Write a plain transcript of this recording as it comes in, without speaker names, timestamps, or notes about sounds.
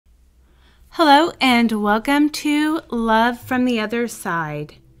Hello and welcome to Love from the Other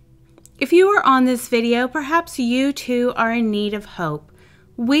Side. If you are on this video, perhaps you too are in need of hope.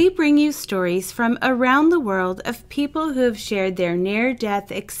 We bring you stories from around the world of people who have shared their near-death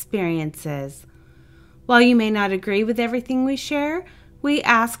experiences. While you may not agree with everything we share, we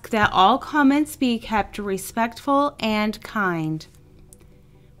ask that all comments be kept respectful and kind.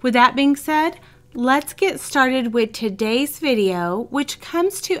 With that being said, let's get started with today's video, which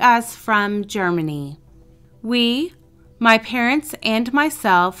comes to us from Germany. We, my parents and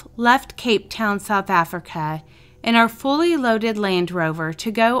myself, left Cape Town, South Africa in our fully loaded Land Rover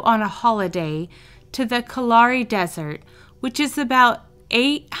to go on a holiday to the Kalahari Desert, which is about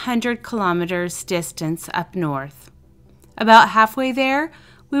 800 kilometers distance up north. About halfway there,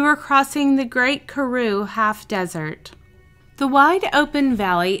 we were crossing the Great Karoo Half Desert. The wide open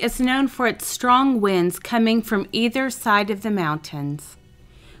valley is known for its strong winds coming from either side of the mountains.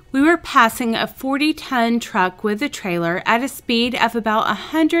 We were passing a 40-ton truck with a trailer at a speed of about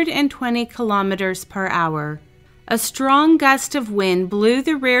 120 kilometers per hour. A strong gust of wind blew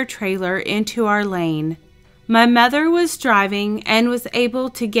the rear trailer into our lane. My mother was driving and was able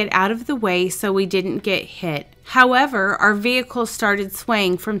to get out of the way so we didn't get hit. However, our vehicle started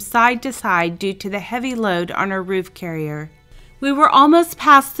swaying from side to side due to the heavy load on our roof carrier. We were almost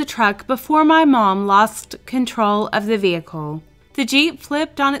past the truck before my mom lost control of the vehicle. The Jeep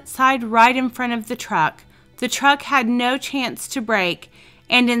flipped on its side right in front of the truck. The truck had no chance to brake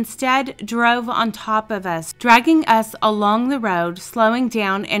and instead drove on top of us, dragging us along the road, slowing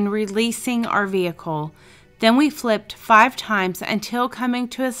down and releasing our vehicle. Then we flipped 5 times until coming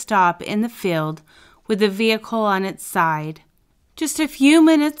to a stop in the field with the vehicle on its side. Just a few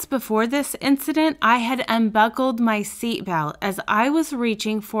minutes before this incident, I had unbuckled my seatbelt as I was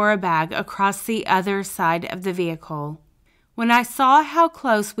reaching for a bag across the other side of the vehicle. When I saw how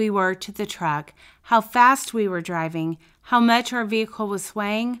close we were to the truck, how fast we were driving, how much our vehicle was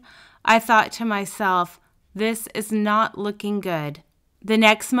swaying, I thought to myself, this is not looking good. The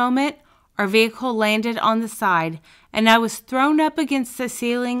next moment, our vehicle landed on the side, and I was thrown up against the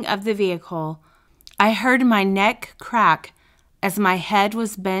ceiling of the vehicle. I heard my neck crack as my head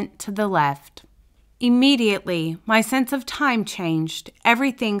was bent to the left. Immediately, my sense of time changed.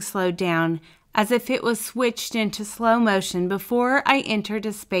 Everything slowed down, as if it was switched into slow motion before I entered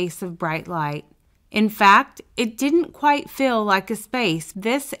a space of bright light. In fact, it didn't quite feel like a space.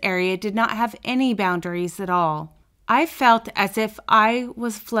 This area did not have any boundaries at all. I felt as if I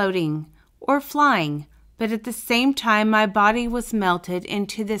was floating or flying, but at the same time my body was melted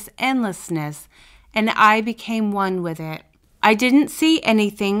into this endlessness, and I became one with it. I didn't see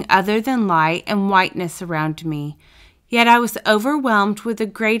anything other than light and whiteness around me, yet I was overwhelmed with the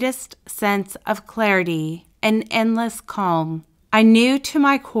greatest sense of clarity and endless calm. I knew to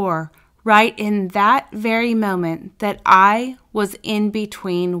my core, right in that very moment, that I was in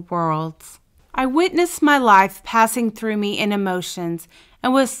between worlds. I witnessed my life passing through me in emotions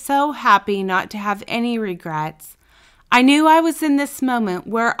and was so happy not to have any regrets. I knew I was in this moment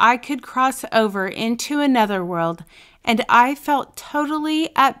where I could cross over into another world, and I felt totally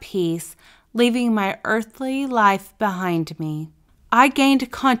at peace, leaving my earthly life behind me. I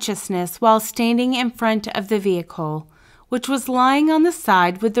gained consciousness while standing in front of the vehicle, which was lying on the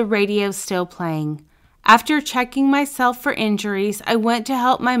side with the radio still playing. After checking myself for injuries, I went to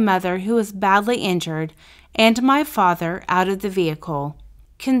help my mother, who was badly injured, and my father out of the vehicle.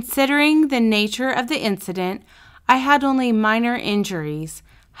 Considering the nature of the incident, I had only minor injuries.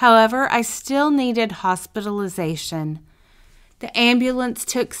 However, I still needed hospitalization. The ambulance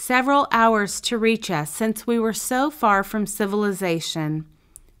took several hours to reach us since we were so far from civilization.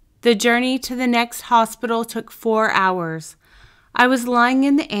 The journey to the next hospital took 4 hours. I was lying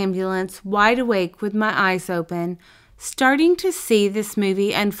in the ambulance, wide awake with my eyes open, starting to see this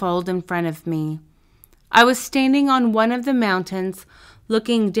movie unfold in front of me. I was standing on one of the mountains,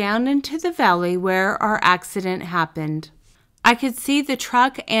 looking down into the valley where our accident happened. I could see the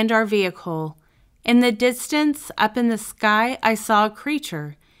truck and our vehicle. In the distance, up in the sky, I saw a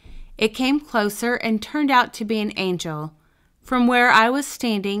creature. It came closer and turned out to be an angel. From where I was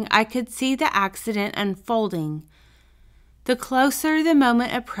standing, I could see the accident unfolding. The closer the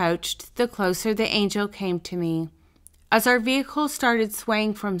moment approached, the closer the angel came to me. As our vehicle started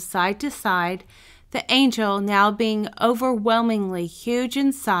swaying from side to side, the angel, now being overwhelmingly huge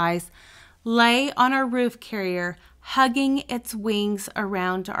in size, lay on our roof carrier, hugging its wings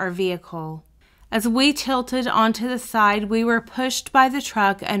around our vehicle. As we tilted onto the side, we were pushed by the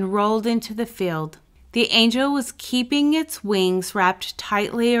truck and rolled into the field. The angel was keeping its wings wrapped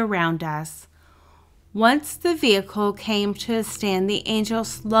tightly around us. Once the vehicle came to a stand, the angel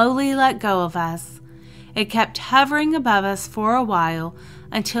slowly let go of us. It kept hovering above us for a while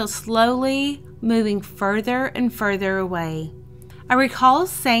until slowly moving further and further away. I recall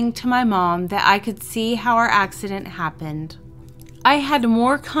saying to my mom that I could see how our accident happened. I had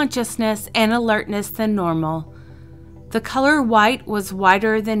more consciousness and alertness than normal. The color white was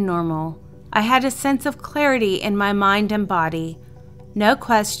whiter than normal. I had a sense of clarity in my mind and body. No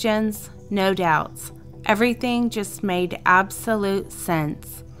questions, no doubts. Everything just made absolute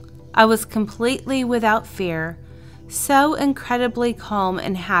sense. I was completely without fear, so incredibly calm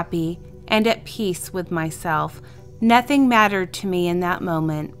and happy and at peace with myself. Nothing mattered to me in that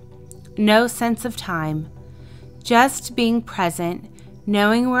moment. No sense of time. Just being present,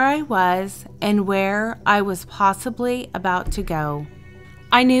 knowing where I was and where I was possibly about to go.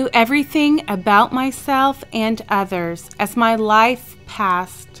 I knew everything about myself and others as my life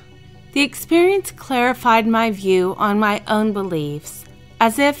passed. The experience clarified my view on my own beliefs,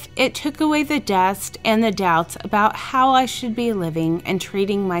 as if it took away the dust and the doubts about how I should be living and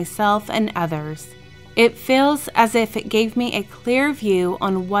treating myself and others. It feels as if it gave me a clear view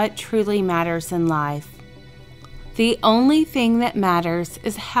on what truly matters in life. The only thing that matters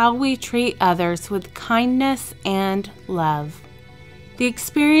is how we treat others with kindness and love. The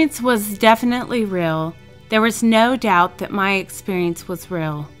experience was definitely real. There was no doubt that my experience was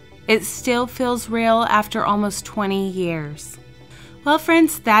real. It still feels real after almost 20 years. Well,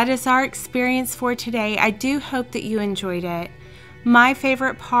 friends, that is our experience for today. I do hope that you enjoyed it. My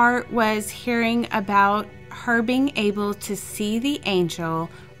favorite part was hearing about her being able to see the angel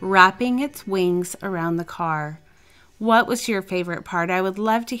wrapping its wings around the car. What was your favorite part? I would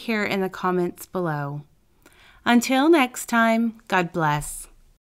love to hear in the comments below. Until next time, God bless.